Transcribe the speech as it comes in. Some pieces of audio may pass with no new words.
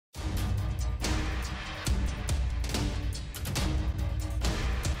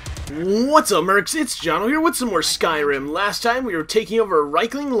What's up, Mercs? It's Jono here with some more Skyrim. Last time we were taking over a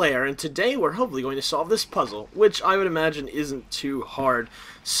Reichling Lair, and today we're hopefully going to solve this puzzle, which I would imagine isn't too hard.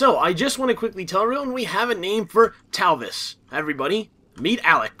 So, I just want to quickly tell everyone we have a name for Talvis. Everybody, meet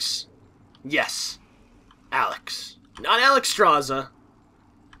Alex. Yes, Alex. Not Alex Straza.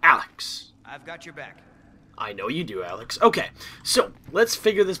 Alex. I've got your back. I know you do, Alex. Okay, so, let's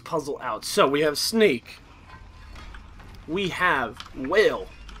figure this puzzle out. So, we have Snake. We have Whale.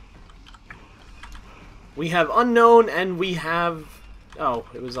 We have Unknown, and we have... Oh,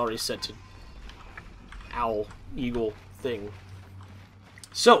 it was already set to... Owl, Eagle, thing.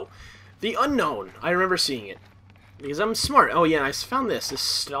 So, the Unknown. I remember seeing it. Because I'm smart. Oh yeah, I found this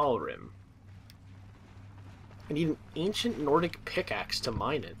Stalrim. I need an ancient Nordic pickaxe to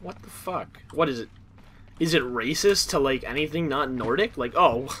mine it. What the fuck? What is it? Is it racist to, like, anything not Nordic? Like,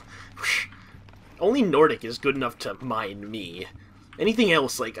 oh... Only Nordic is good enough to mine me. Anything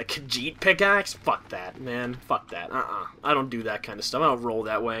else, like a Khajiit pickaxe? Fuck that, man. Fuck that. I don't do that kind of stuff. I don't roll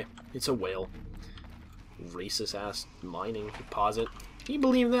that way. It's a whale. Racist-ass mining deposit. Can you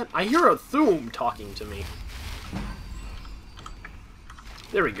believe that? I hear a Thuum talking to me.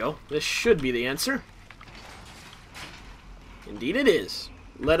 There we go. This should be the answer. Indeed it is.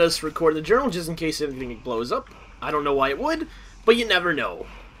 Let us record the journal just in case anything blows up. I don't know why it would, but you never know.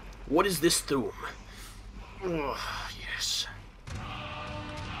 What is this Thuum? Oh, yes.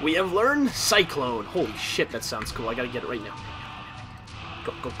 We have learned Cyclone. Holy shit, that sounds cool. I gotta get it right now.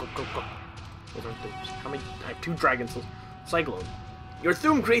 Go, go, go, go, go. Those aren't Thuums. How many? I have 2 dragons. Cyclone. Your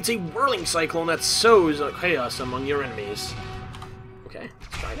Thuum creates a whirling cyclone that sows chaos among your enemies. Okay,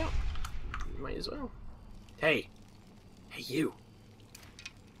 let's try it out. Might as well. Hey. Hey, you.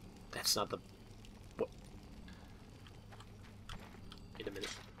 That's not the... What? Wait a minute.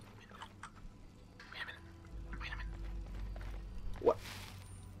 What?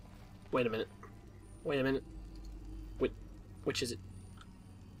 Wait a minute. Wait a minute. Wait, which is it?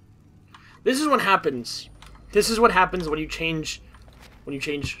 This is what happens. This is what happens when you change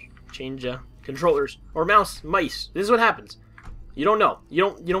controllers or mice. This is what happens. You don't know.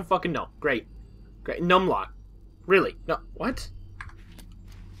 You don't fucking know. Great. Great. Numlock. Really? No. What?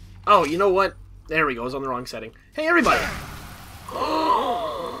 Oh, you know what? There we go. I was on the wrong setting. Hey, everybody.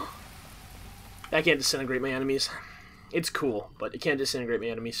 That can't disintegrate my enemies. It's cool, but it can't disintegrate my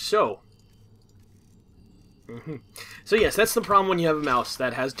enemies, so... So yes, that's the problem when you have a mouse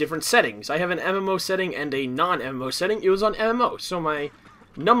that has different settings. I have an MMO setting and a non-MMO setting. It was on MMO, so my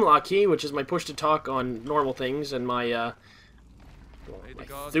numlock key, which is my push-to-talk on normal things, and my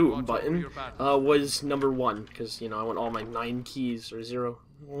Thuum button, was number 1, because, you know, I want all my 9 keys, or 0.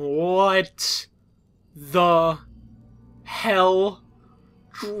 What the hell?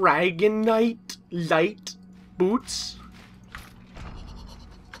 Dragon Knight light boots?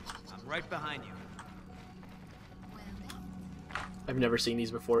 Right behind you. I've never seen these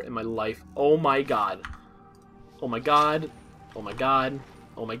before in my life. Oh my god. Oh my god. Oh my god.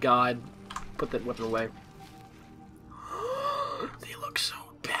 Oh my god. Put that weapon away. They look so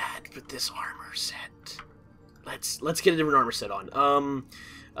bad with this armor set. Let's get a different armor set on.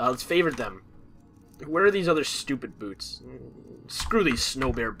 Let's favorite them. Where are these other stupid boots? Screw these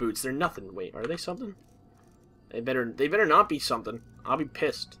snow bear boots. They're nothing. Wait, are they something? They better not be something. I'll be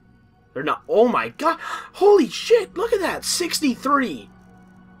pissed. They're not. Oh my god. Holy shit. Look at that. 63.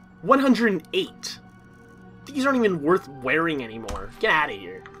 108. These aren't even worth wearing anymore. Get out of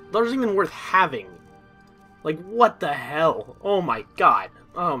here. Those aren't even worth having. Like, what the hell? Oh my god.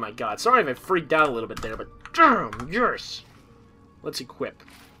 Oh my god. Sorry if I freaked out a little bit there, but damn, yes. Let's equip.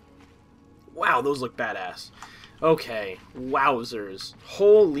 Wow, those look badass. Okay. Wowzers.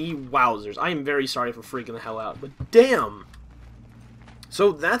 Holy wowzers. I am very sorry for freaking the hell out, but damn.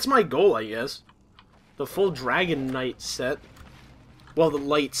 So that's my goal, I guess. The full Dragon Knight set. Well, the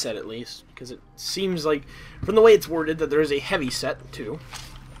light set, at least. Because it seems like, from the way it's worded, that there is a heavy set, too.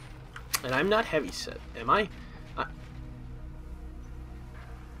 And I'm not heavy set, am I?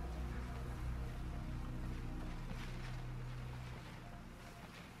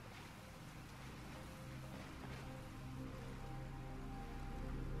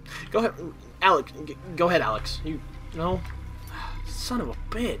 Go ahead, Alex. Go ahead, Alex. You... No? Son of a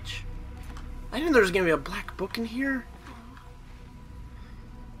bitch. I didn't know there was going to be a black book in here.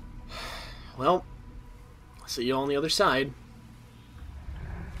 Well, I'll see you all on the other side.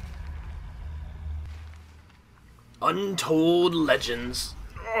 Untold Legends.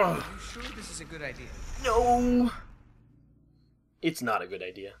 Ugh. Are you sure this is a good idea? No. It's not a good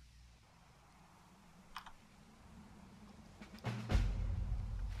idea.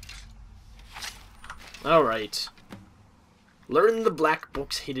 Alright. Learn the Black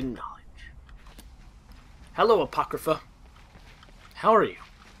Book's hidden knowledge. Hello, Apocrypha. How are you?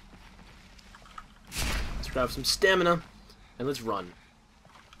 Let's grab some stamina, and let's run.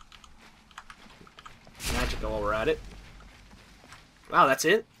 Magical while we're at it. Wow, that's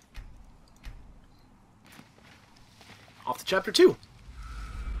it? Off to chapter 2.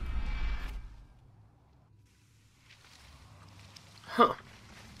 Huh.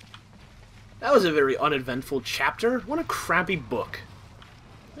 That was a very uneventful chapter. What a crappy book.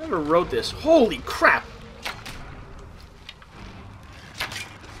 Whoever wrote this? Holy crap!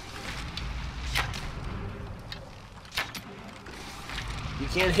 You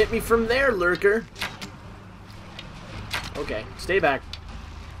can't hit me from there, lurker. Okay, stay back.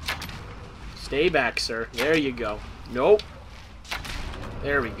 Stay back, sir. There you go. Nope.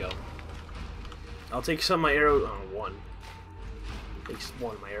 There we go. I'll take some of my arrows. Oh, one. Take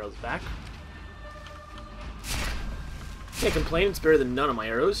one of my arrows back. Can't complain. It's better than none of my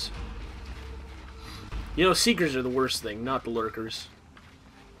arrows. You know, seekers are the worst thing, not the lurkers.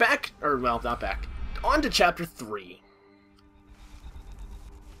 Back, or well, not back. On to chapter 3.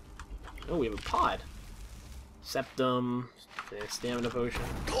 Oh, we have a pod. Septum, stamina potion.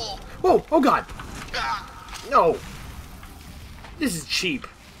 Whoa! Oh god! No! This is cheap.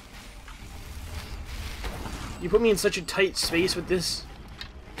 You put me in such a tight space with this.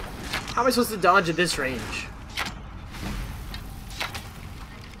 How am I supposed to dodge at this range?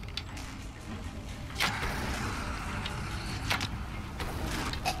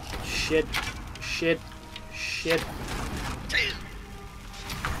 Shit. Shit. Shit.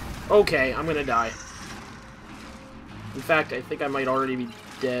 Okay, I'm gonna die. In fact, I think I might already be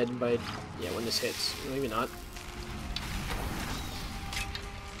dead by... yeah, when this hits. Maybe not.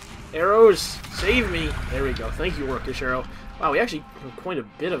 Arrows! Save me! There we go. Thank you, Orcish Arrow. Wow, we actually have quite a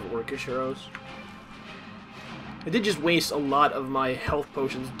bit of Orcish Arrows. I did just waste a lot of my health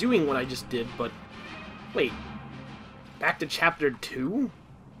potions doing what I just did, but... wait. Back to chapter 2?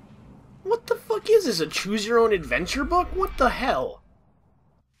 What the fuck is this? A choose-your-own-adventure book? What the hell?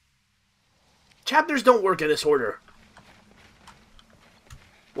 Chapters don't work in this order.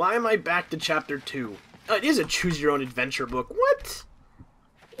 Why am I back to chapter 2? Oh, it is a choose-your-own-adventure book. What?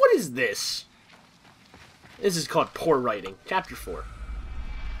 What is this? This is called poor writing. Chapter 4.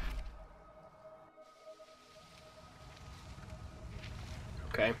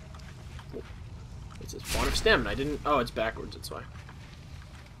 Okay. What's this? Font of Stamina. I didn't... oh, it's backwards. That's why.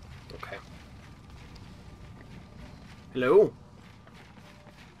 Okay. Hello?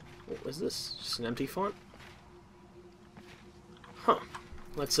 What was this? Just an empty font? Huh.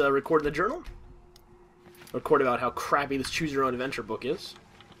 Let's record in the journal. Record about how crappy this choose-your-own-adventure book is.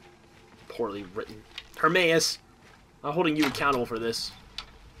 Poorly written. Hermaeus, I'm holding you accountable for this.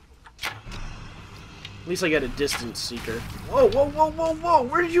 At least I got a distance seeker. Whoa, whoa, whoa, whoa, whoa!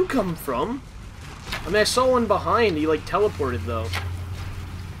 Where did you come from? I mean, I saw one behind. He, like, teleported, though.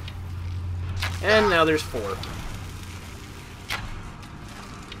 And now there's 4.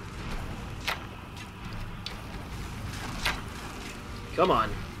 Come on.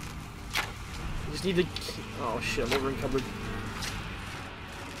 You just need to... oh, shit, I'm over encumbered.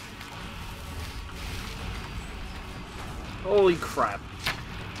 Holy crap.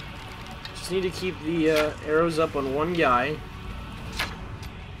 Just need to keep the arrows up on one guy.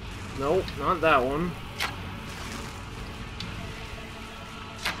 Nope, not that one.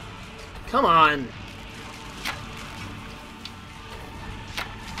 Come on!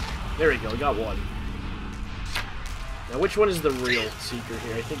 There we go, we got one. Now, which one is the real seeker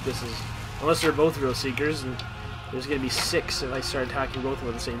here? I think this is... unless they're both real seekers, and there's gonna be 6 if I start attacking both of them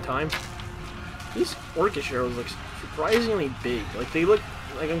at the same time. These Orcish arrows look surprisingly big. Like, they look...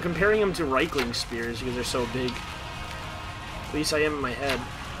 like I'm comparing them to Reichling spears because they're so big. At least I am in my head.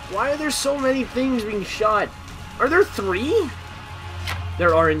 Why are there so many things being shot? Are there 3?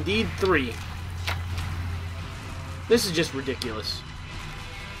 There are indeed 3. This is just ridiculous.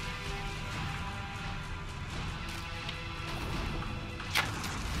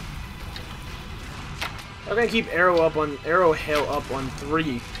 I'm gonna keep arrow hail up on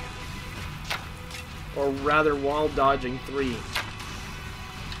 3. Or rather, while dodging 3.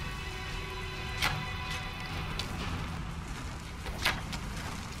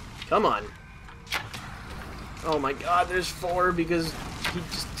 Come on. Oh my god, there's 4 because he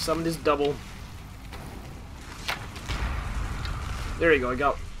just summoned his double. There you go, I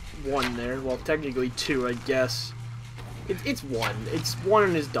got 1 there. Well, technically 2, I guess. It's 1. It's 1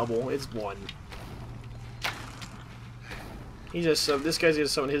 in his double. It's 1. He just this guy's gonna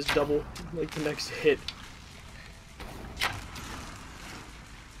summon his double, like the next hit.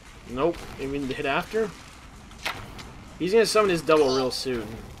 Nope, I mean the hit after. He's gonna summon his double real soon.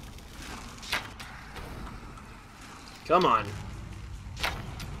 Come on.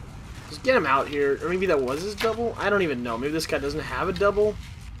 Just get him out here. Or maybe that was his double? I don't even know. Maybe this guy doesn't have a double?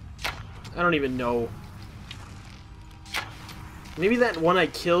 I don't even know. Maybe that one I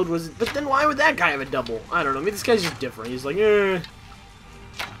killed was... But then why would that guy have a double? I don't know. Maybe this guy's just different. He's like,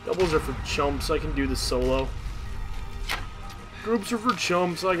 doubles are for chumps. I can do this solo. Groups are for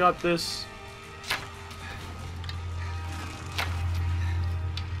chumps. I got this.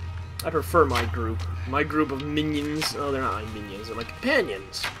 I prefer my group. My group of minions. Oh, they're not my minions. They're my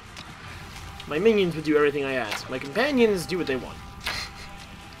companions. My minions would do everything I ask. My companions do what they want.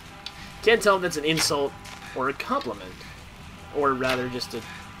 Can't tell if that's an insult or a compliment. Or rather just a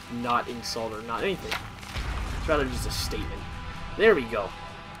not insult or not anything. It's rather just a statement. There we go.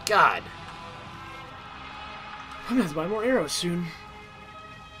 God. I'm gonna have to buy more arrows soon.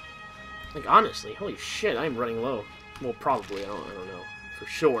 Like, honestly, holy shit, I'm running low. Well, probably, I don't know for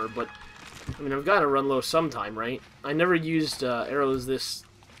sure, but I mean, I've got to run low sometime, right? I never used arrows this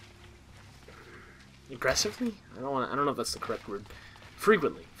aggressively. I don't know if that's the correct word.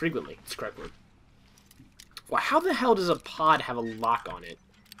 Frequently, it's the correct word. Well, how the hell does a pod have a lock on it?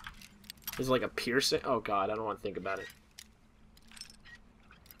 Is it like a piercing? Oh god, I don't want to think about it.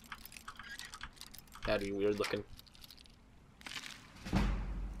 That'd be weird looking.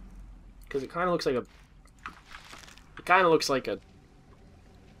 Because it kind of looks like a... It kind of looks like a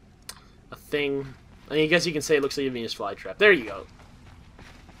thing. I mean, I guess you can say it looks like a Venus flytrap. There you go.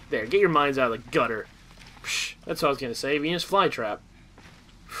 There, get your minds out of the gutter. Psh, that's what I was going to say. Venus flytrap.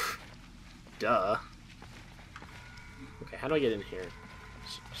 Duh. Okay, how do I get in here?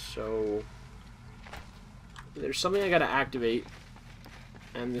 So... There's something I gotta activate.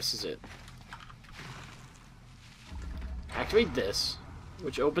 And this is it. Activate this,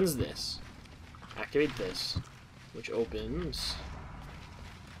 which opens this. Activate this, which opens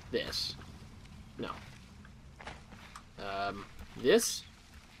this. No. This?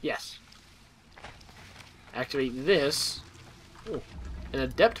 Yes. Activate this. Ooh, an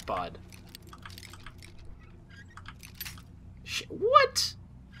adept pod. What?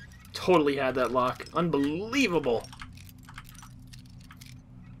 Totally had that lock. Unbelievable.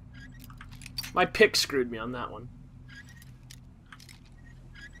 My pick screwed me on that one.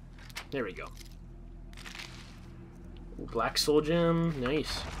 There we go. Ooh, Black Soul Gem.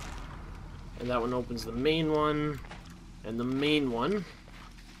 Nice. And that one opens the main one. And the main one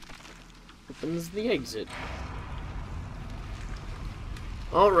opens the exit.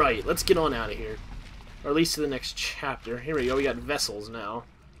 Alright, let's get on out of here. Or at least to the next chapter. Here we go, we got vessels now.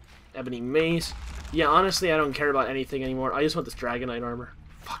 Ebony Mace. Yeah, honestly, I don't care about anything anymore. I just want this Dragonite armor.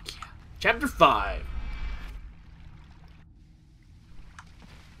 Fuck yeah. Chapter 5.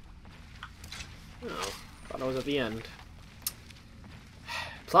 Oh, thought I was at the end.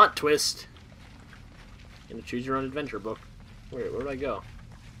 Plot twist. In a Choose Your Own Adventure book. Where did I go?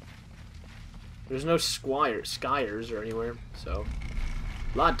 There's no Skyers or anywhere, so...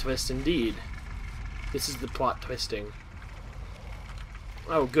 Plot twist indeed. This is the plot twisting.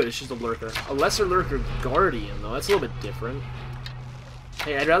 Oh good, it's just a lurker. A lesser lurker guardian, though. That's a little bit different.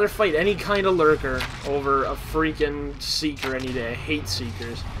 Hey, I'd rather fight any kind of lurker over a freaking seeker any day. I hate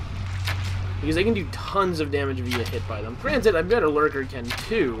seekers. Because they can do tons of damage if you get hit by them. Granted, I bet a lurker can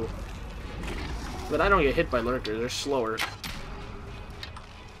too. But I don't get hit by lurkers. They're slower.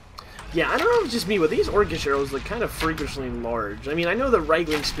 Yeah, I don't know if it's just me, but these Orcish arrows look kind of freakishly large. I mean, I know the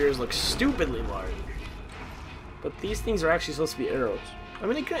Reichling spears look stupidly large. But these things are actually supposed to be arrows. I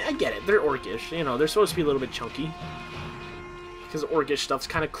mean, I get it. They're Orcish. You know, they're supposed to be a little bit chunky. Because Orcish stuff's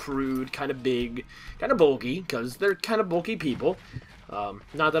kind of crude, kind of big, kind of bulky. Because they're kind of bulky people.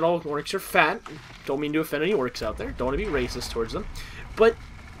 Not that all orcs are fat. Don't mean to offend any orcs out there. Don't want to be racist towards them. But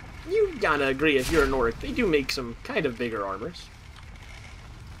you gotta agree, if you're an orc, they do make some kind of bigger armors.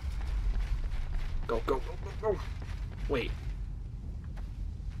 Go, go, go, go, go. Wait.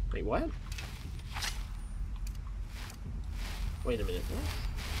 Wait, what? Wait a minute. What?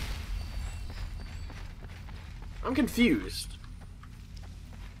 I'm confused.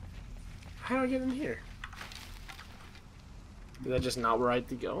 How do I get in here? Is that just not where I had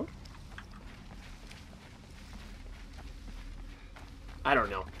to go? I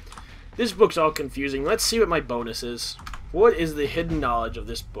don't know. This book's all confusing. Let's see what my bonus is. What is the hidden knowledge of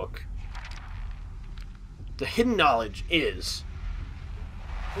this book? The hidden knowledge is...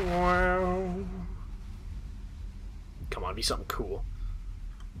 Wow. Come on, be something cool.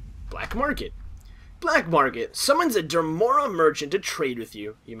 Black Market. Black Market summons a Dremora merchant to trade with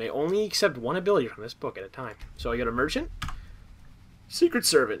you. You may only accept one ability from this book at a time. So I got a merchant. Secret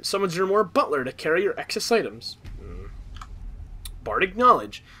Servant summons Dremora butler to carry your excess items. Bardic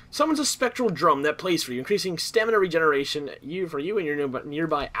Knowledge. Summons a spectral drum that plays for you, increasing stamina regeneration for you and your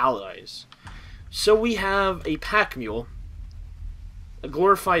nearby allies. So we have a pack mule, a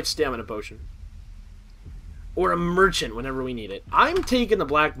glorified stamina potion, or a merchant whenever we need it. I'm taking the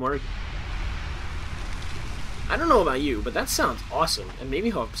black market. I don't know about you, but that sounds awesome. And maybe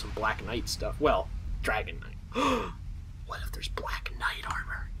he'll have some Black Knight stuff. Well, Dragon Knight. What if there's Black Knight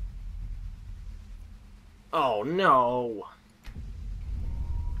armor? Oh, no.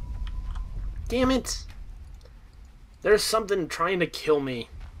 Damn it. There's something trying to kill me.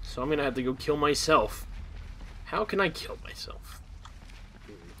 So I'm going to have to go kill myself. How can I kill myself?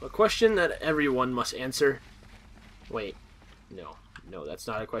 A question that everyone must answer. Wait. No. No, that's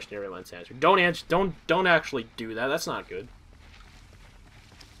not a question everyone's answered. Don't actually do that. That's not good.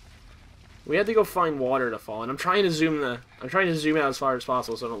 We have to go find water to fall, and I'm trying to zoom out as far as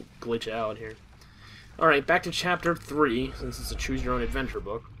possible so I don't glitch out here. Alright, back to chapter 3, since it's a choose your own adventure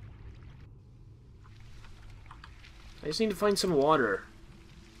book. I just need to find some water.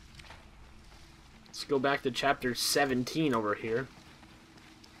 Let's go back to chapter 17 over here.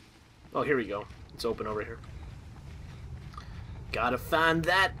 Oh, here we go. It's open over here. Gotta find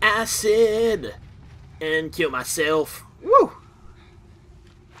that acid and kill myself. Woo!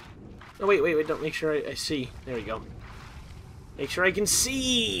 Oh, wait, don't make sure I see. There we go. Make sure I can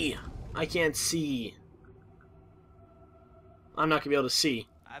see. I can't see. I'm not gonna be able to see.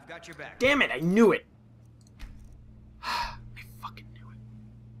 I've got your back. Damn it, I knew it. I fucking knew it.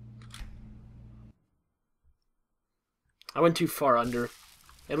 I went too far under.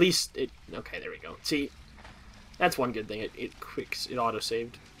 At least it... Okay, there we go. See... That's one good thing. It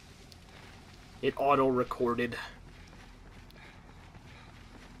auto-saved. It auto-recorded.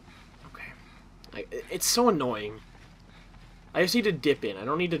 Okay. It's so annoying. I just need to dip in. I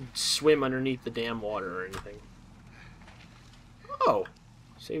don't need to swim underneath the damn water or anything. Oh.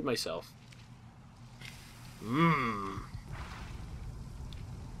 Saved myself.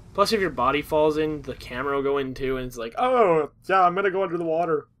 Plus, if your body falls in, the camera will go in too, and it's like, oh, yeah, I'm gonna go under the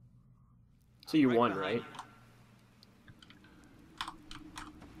water. So you won, right?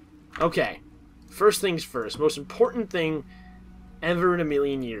 Okay, first things first. Most important thing ever in a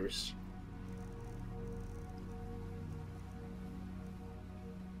million years.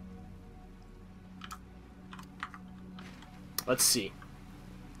 Let's see.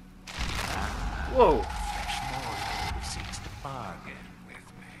 Whoa. Seeks to bargain with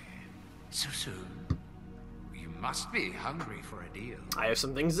me. So soon. You must be hungry for a deal. I have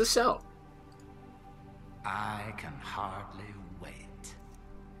some things to sell. I can hardly wait.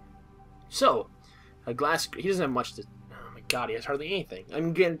 So, a glass... He doesn't have much to... Oh my god, he has hardly anything. I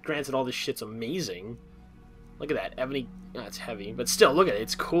mean, granted, all this shit's amazing. Look at that. Ebony... Oh, it's heavy. But still, look at it.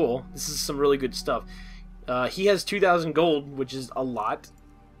 It's cool. This is some really good stuff. He has 2,000 gold, which is a lot.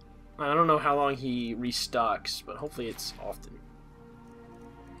 I don't know how long he restocks, but hopefully it's often.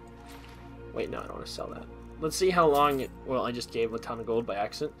 Wait, no, I don't want to sell that. Let's see how long it... Well, I just gave him a ton of gold by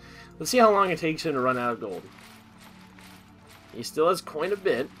accident. Let's see how long it takes him to run out of gold. He still has quite a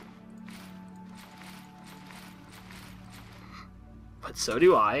bit. But so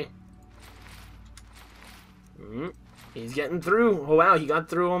do I. He's getting through. Oh wow, he got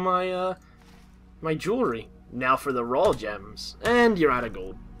through all my my jewelry. Now for the raw gems. And you're out of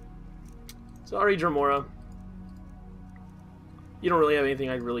gold. Sorry, Dramora. You don't really have anything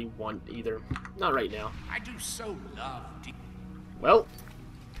I really want either. Not right now. I do so love... Well,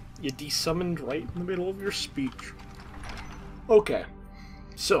 you desummoned right in the middle of your speech. Okay.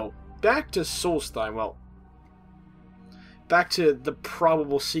 So, back to Solstheim. Well, back to the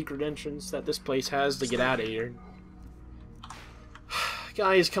probable secret entrance that this place has to get out of here.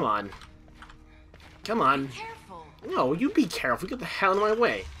 Guys, come on. Come on. Be careful. No, you be careful. Get the hell out of my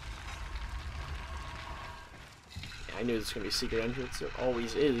way. Yeah, I knew this was going to be a secret entrance. There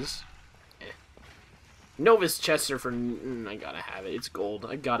always is. Novus Chester for... I gotta have it. It's gold.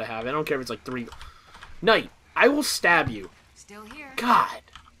 I gotta have it. I don't care if it's like 3... Knight, I will stab you. Still here. God.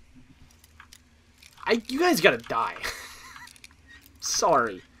 You guys gotta die.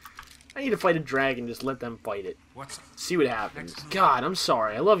 Sorry. I need to fight a dragon. Just let them fight it. See what happens. God, I'm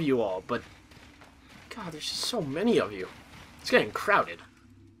sorry. I love you all, but... God, there's just so many of you. It's getting crowded.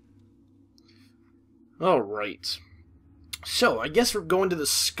 Alright. So, I guess we're going to the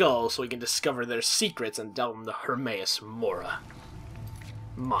skull so we can discover their secrets and tell them to Hermaeus Mora.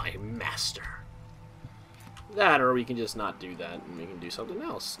 My master. That, or we can just not do that, and we can do something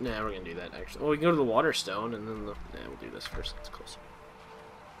else. Nah, we're gonna do that, actually. Well, we can go to the Waterstone, and then... Nah, we'll do this first. It's closer.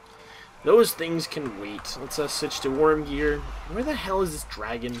 Those things can wait. Let's switch to Worm Gear. Where the hell is this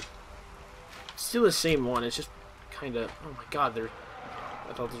dragon? It's still the same one. It's just kind of... Oh my god, they're...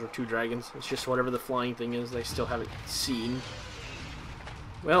 I thought those were 2 dragons. It's just whatever the flying thing is they still haven't seen.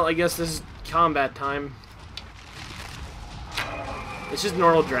 Well, I guess this is combat time. It's just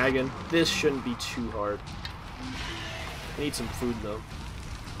normal dragon. This shouldn't be too hard. I need some food, though.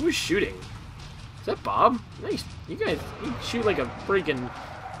 Who's shooting? Is that Bob? Nice. You guys, you shoot like a freaking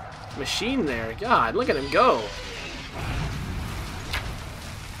machine there. God, look at him go.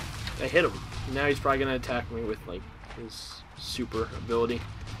 I hit him. Now he's probably going to attack me with, like, his super ability.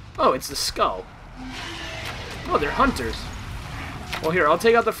 Oh, it's the skull. Oh, they're hunters. Well, here, I'll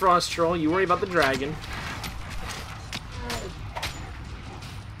take out the frost troll. You worry about the dragon.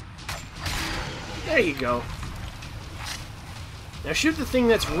 There you go. Now shoot the thing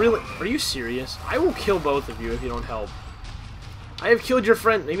that's really... Are you serious? I will kill both of you if you don't help. I have killed your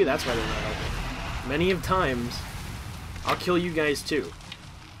friend... Maybe that's why they're not helping. Many of times, I'll kill you guys too.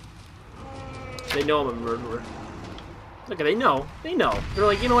 They know I'm a murderer. Look, they know. They know. They're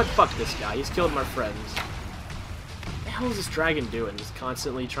like, you know what? Fuck this guy. He's killed my friends. What the hell is this dragon doing? Just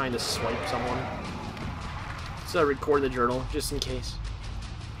constantly trying to swipe someone. So I record the journal, just in case.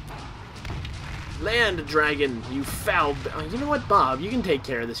 Land, dragon, you foul... you know what, Bob? You can take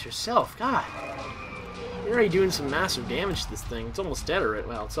care of this yourself. God. You're already doing some massive damage to this thing. It's almost dead already.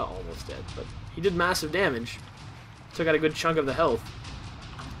 Well, it's not almost dead, but he did massive damage. Took out a good chunk of the health.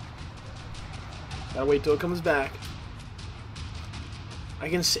 Gotta wait till it comes back. I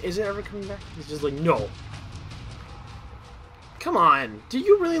can say... Is it ever coming back? He's just like, no. Come on. Do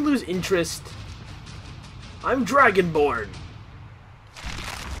you really lose interest? I'm Dragonborn.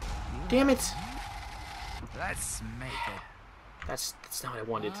 Damn it. Let's make it. That's not what I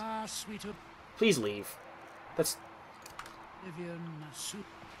wanted. Ah, sweet Please leave. That's... oblivion, soup.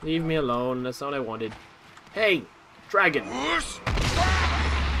 Leave me alone. That's not what I wanted. Hey, dragon.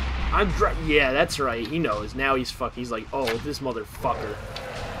 Yeah, that's right. He knows. Now he's He's like, oh, this motherfucker.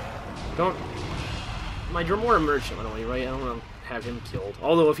 Don't... My Dremora merchant went away, right? I don't want to have him killed.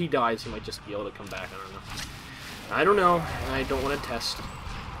 Although if he dies, he might just be able to come back. I don't know. I don't know. I don't want to test.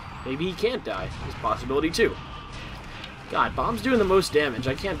 Maybe he can't die. There's a possibility, too. God, bomb's doing the most damage.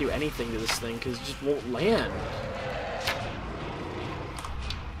 I can't do anything to this thing because it just won't land.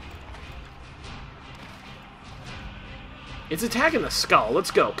 It's attacking the skull. Let's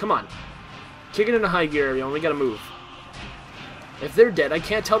go. Come on. Kick it into high gear. We only gotta move. If they're dead, I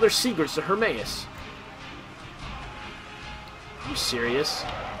can't tell their secrets to Hermaeus. Are you serious?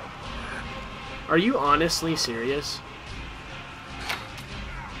 Are you honestly serious?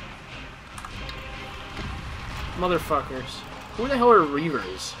 Motherfuckers. Who the hell are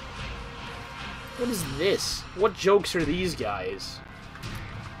Reavers? What is this? What jokes are these guys?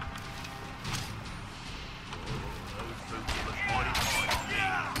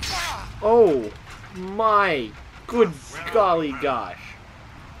 Oh my good golly gosh.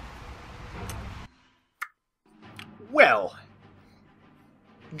 Well.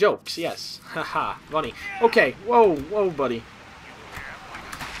 Jokes, yes. Haha, funny. Okay, whoa, whoa, buddy.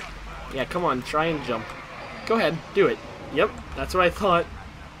 Yeah, come on, try and jump. Go ahead, do it. Yep, that's what I thought.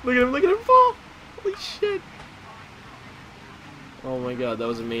 Look at him fall! Holy shit. Oh my god, that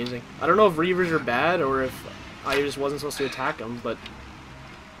was amazing. I don't know if Reavers are bad or if I just wasn't supposed to attack them, but...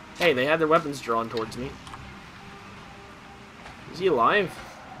 Hey, they had their weapons drawn towards me. Is he alive?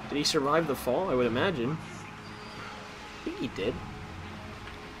 Did he survive the fall? I would imagine. I think he did.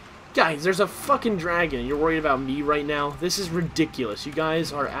 Guys, there's a fucking dragon and you're worried about me right now? This is ridiculous. You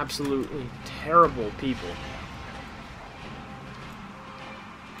guys are absolutely terrible people.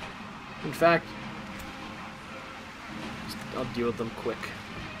 In fact, I'll deal with them quick.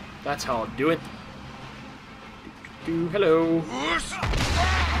 That's how I'll do it. Hello.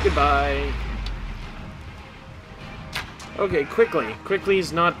 Goodbye. Okay, quickly. Quickly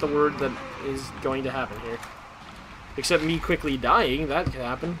is not the word that is going to happen here. Except me quickly dying, that could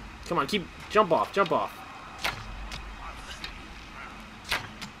happen. Come on, jump off, jump off.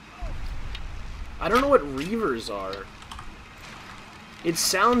 I don't know what Reavers are. It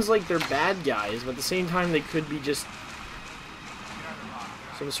sounds like they're bad guys, but at the same time they could be just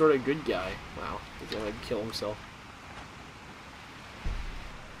some sort of good guy. Wow, he's gonna kill himself.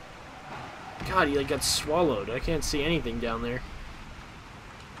 God, he like got swallowed. I can't see anything down there.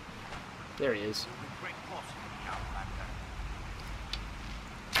 There he is.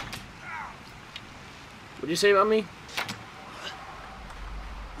 What'd you say about me?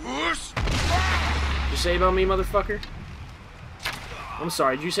 What'd you say about me, motherfucker? I'm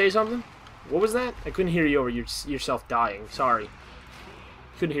sorry, did you say something? What was that? I couldn't hear you over yourself dying. Sorry.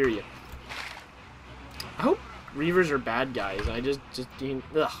 Couldn't hear you. I hope Reavers are bad guys. I just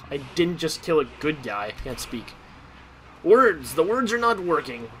ugh, I didn't just kill a good guy. I can't speak. Words! The words are not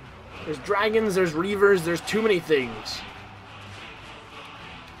working. There's dragons, there's reavers, there's too many things.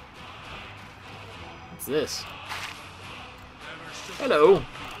 What's this? Hello.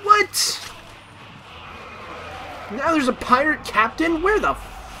 What? Now there's a pirate captain? Where the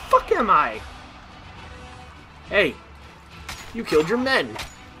fuck am I? Hey. You killed your men.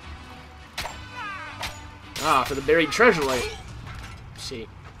 Ah, for the buried treasure. See.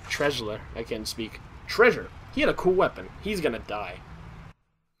 Treasure. I can't speak. Treasure. He had a cool weapon. He's gonna die.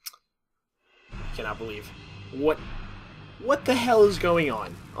 I cannot believe. What the hell is going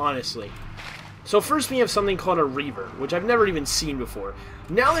on? Honestly. So first we have something called a Reaver, which I've never even seen before.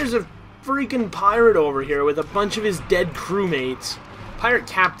 Now there's a freaking pirate over here with a bunch of his dead crewmates. Pirate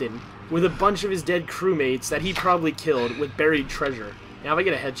captain with a bunch of his dead crewmates that he probably killed with buried treasure. Now if I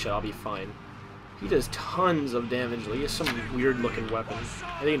get a headshot, I'll be fine. He does tons of damage. He has some weird looking weapon.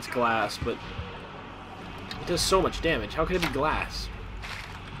 I think it's glass, but it does so much damage. How could it be glass?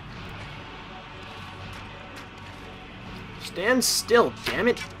 Stand still, damn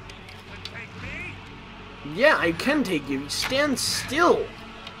it. Yeah, I can take you. Stand still.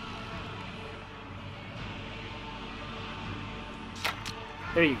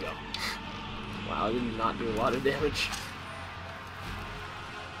 There you go. Wow, I did not do a lot of damage.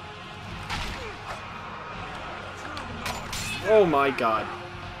 Oh my god.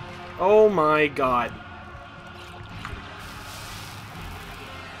 Oh my god.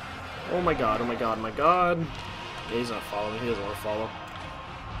 Oh my god, oh my god, oh my god. Yeah, he's not following. He doesn't want to follow.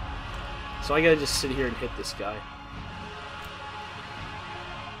 So I gotta just sit here and hit this guy.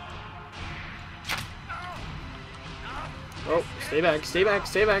 Oh, stay back, stay back,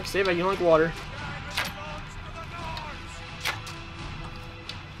 stay back, stay back. You don't like water.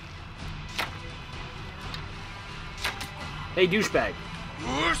 Hey, douchebag.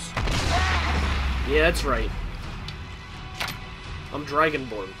 Yeah, that's right. I'm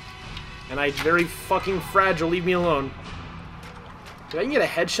Dragonborn. And I'm very fucking fragile. Leave me alone. If I can get a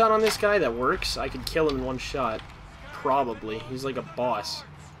headshot on this guy that works, I could kill him in one shot. Probably. He's like a boss.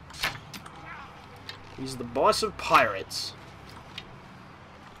 He's the boss of pirates.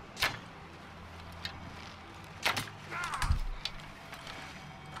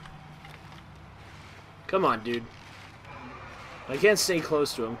 Come on, dude. I can't stay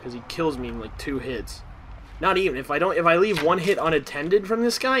close to him because he kills me in like 2 hits. Not even. If I leave 1 hit unattended from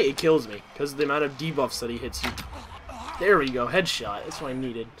this guy, it kills me because of the amount of debuffs that he hits you. There we go, headshot. That's what I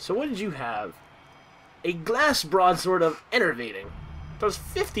needed. So what did you have? A glass broadsword of enervating. Does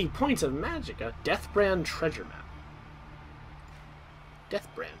 50 points of magic. A Deathbrand treasure map.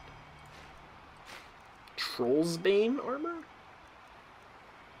 Deathbrand. Trollsbane armor?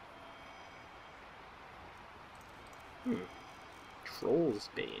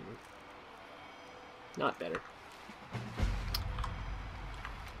 Trollsbane. Not better.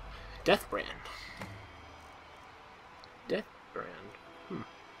 Deathbrand. Deathbrand.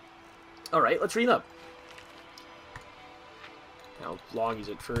 Alright, let's read up. How long is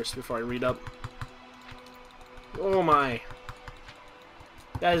it first before I read up? Oh my.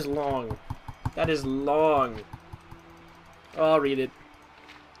 That is long. That is long. Oh, I'll read it.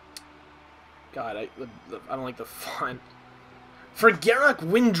 God, I don't like the font. For Garrock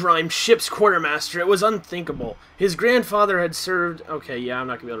Windrime, ship's quartermaster, it was unthinkable. His grandfather had served... Okay, yeah, I'm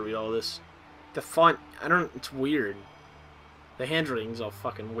not gonna be able to read all this. The font, it's weird. The handwriting's all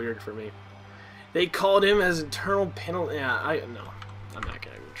fucking weird for me. They called him as eternal penalty. Yeah, no, I'm not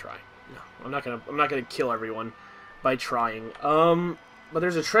gonna even try. No, I'm not gonna kill everyone by trying. But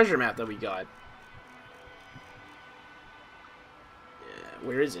there's a treasure map that we got. Yeah,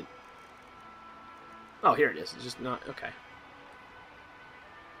 where is it? Oh, here it is. It's just not okay.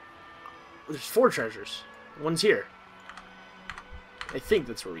 There's 4 treasures. One's here. I think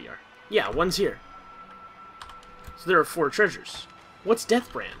that's where we are. Yeah, one's here. So there are 4 treasures. What's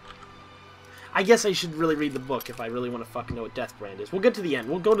Deathbrand? I guess I should really read the book if I really want to fucking know what Deathbrand is. We'll get to the end.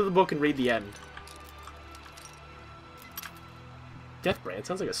 We'll go to the book and read the end. Deathbrand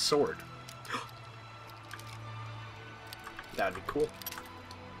sounds like a sword. That'd be cool.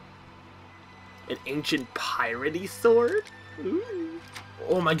 An ancient piratey sword? Ooh.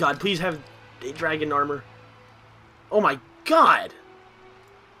 Oh my god, please have dragon armor. Oh my god!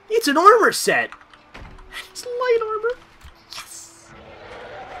 It's an armor set! It's light armor! Yes!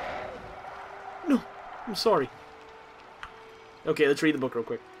 No, I'm sorry. Okay, let's read the book real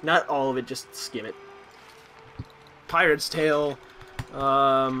quick. Not all of it, just skim it. Pirate's Tale.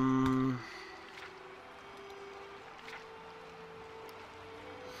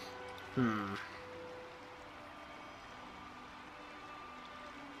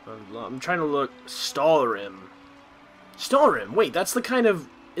 I'm trying to look. Stalrim. Stalrim. Wait, that's the kind of...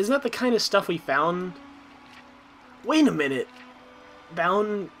 Isn't that the kind of stuff we found? Wait a minute.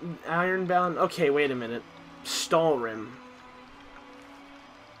 Ironbound... Okay, wait a minute. Stalrim.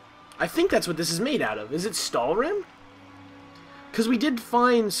 I think that's what this is made out of. Is it Stalrim? Because we did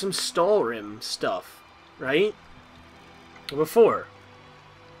find some Stalrim stuff, right? Before.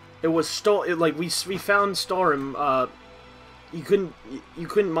 It was like we found Stalrim. You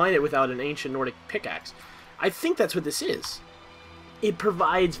couldn't mine it without an ancient Nordic pickaxe. I think that's what this is. It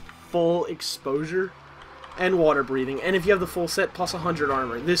provides full exposure and water breathing, and if you have the full set plus 100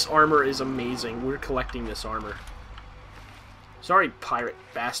 armor, this armor is amazing. We're collecting this armor. Sorry, pirate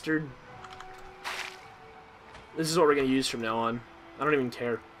bastard. This is what we're gonna use from now on. I don't even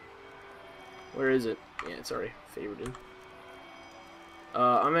care. Where is it? Yeah, it's already favorited.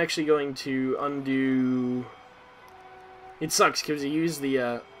 I'm actually going to undo... It sucks, because you use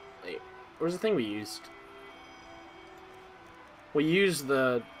the, wait, where's the thing we used? We used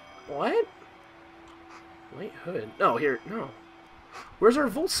the... What? Light hood. No, here, no. Where's our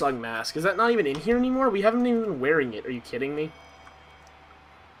Volsung mask? Is that not even in here anymore? We haven't even been wearing it. Are you kidding me?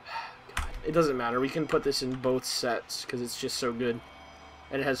 God, it doesn't matter. We can put this in both sets, because it's just so good.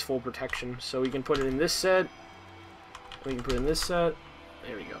 And it has full protection. So we can put it in this set. We can put it in this set.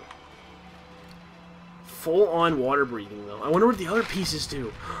 There we go. Full-on water breathing, though. I wonder what the other pieces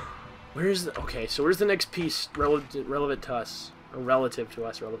do. Where is the... Okay, so where's the next piece relevant to us? Or relative to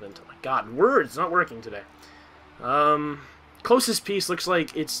us, relevant. Oh my god, words not working today. Closest piece looks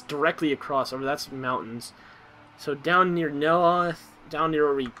like it's directly across. Over that's mountains. So down near Neloth, down near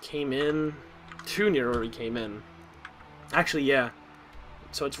where we came in. Too near where we came in. Actually, yeah.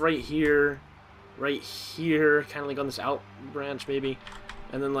 So it's right here, kind of like on this out branch, maybe.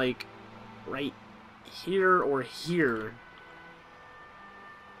 And then, like, right here or here.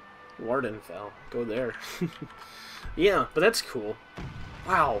 Wardenfell. Go there. Yeah, but that's cool.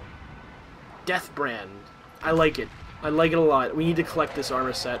 Wow. Deathbrand. I like it. I like it a lot. We need to collect this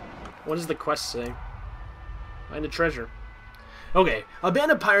armor set. What does the quest say? Find a treasure. Okay, a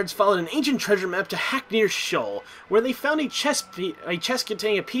band of pirates followed an ancient treasure map to Haknir's Shoal, where they found a chest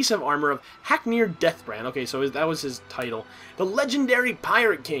containing a piece of armor of Haknir Deathbrand. Okay, so that was his title. The legendary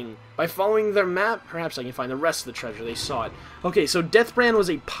Pirate King. By following their map, perhaps I can find the rest of the treasure. They saw it. Okay, so Deathbrand was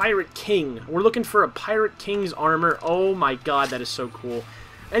a Pirate King. We're looking for a Pirate King's armor. Oh my god, that is so cool.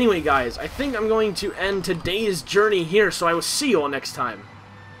 Anyway, guys, I think I'm going to end today's journey here, so I will see you all next time.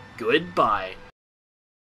 Goodbye.